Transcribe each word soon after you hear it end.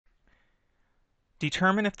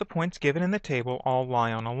Determine if the points given in the table all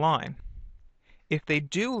lie on a line. If they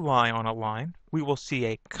do lie on a line, we will see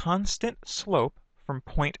a constant slope from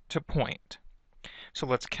point to point. So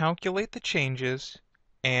let's calculate the changes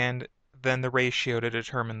and then the ratio to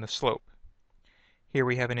determine the slope. Here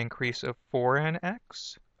we have an increase of 4 in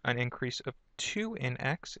x, an increase of 2 in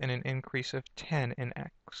x, and an increase of 10 in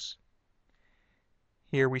x.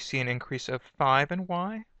 Here we see an increase of 5 in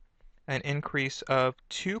y, an increase of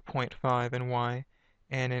 2.5 in y,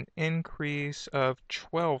 and an increase of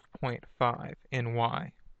 12.5 in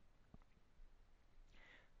y.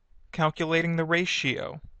 Calculating the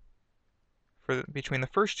ratio. Between the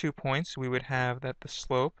first 2 points, we would have that the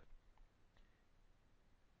slope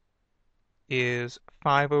is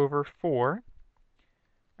 5 over 4,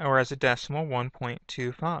 or as a decimal,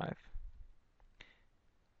 1.25.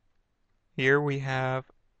 Here we have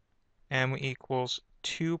m equals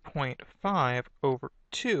 2.5 over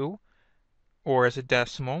 2, or as a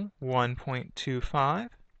decimal, 1.25.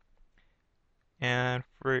 And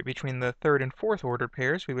between the third and fourth ordered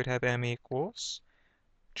pairs, we would have m equals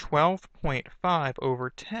 12.5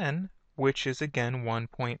 over 10, which is again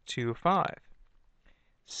 1.25.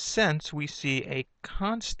 Since we see a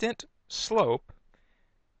constant slope,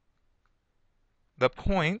 the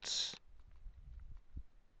points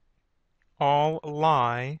all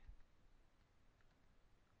lie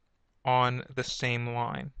on the same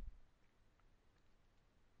line.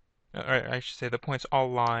 Or I should say the points all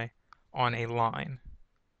lie on a line.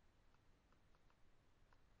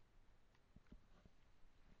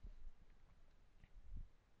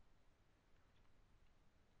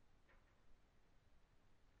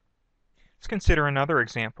 Let's consider another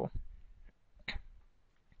example.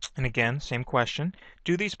 And again, same question.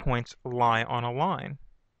 Do these points lie on a line?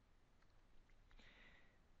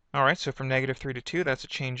 Alright, so from -3 to 2, that's a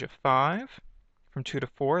change of 5. From 2 to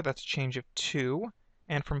 4, that's a change of 2.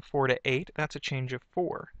 And from 4 to 8, that's a change of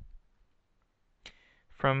 4.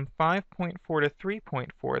 From 5.4 to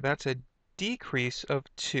 3.4, that's a decrease of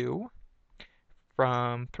 2.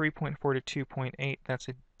 From 3.4 to 2.8, that's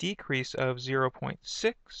a decrease of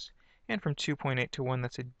 0.6. And from 2.8 to 1,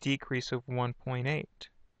 that's a decrease of 1.8.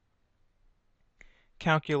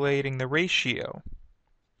 Calculating the ratio,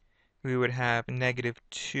 we would have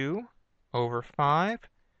 -2 over 5,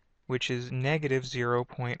 which is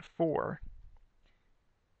 -0.4.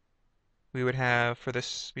 We would have, for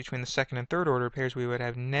this, between the second and third order pairs, we would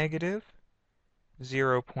have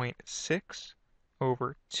 -0.6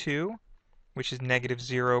 over 2, which is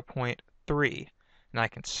 -0.3. And I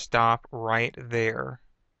can stop right there.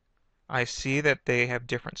 I see that they have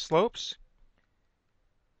different slopes.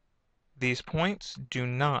 These points do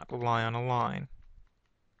not lie on a line.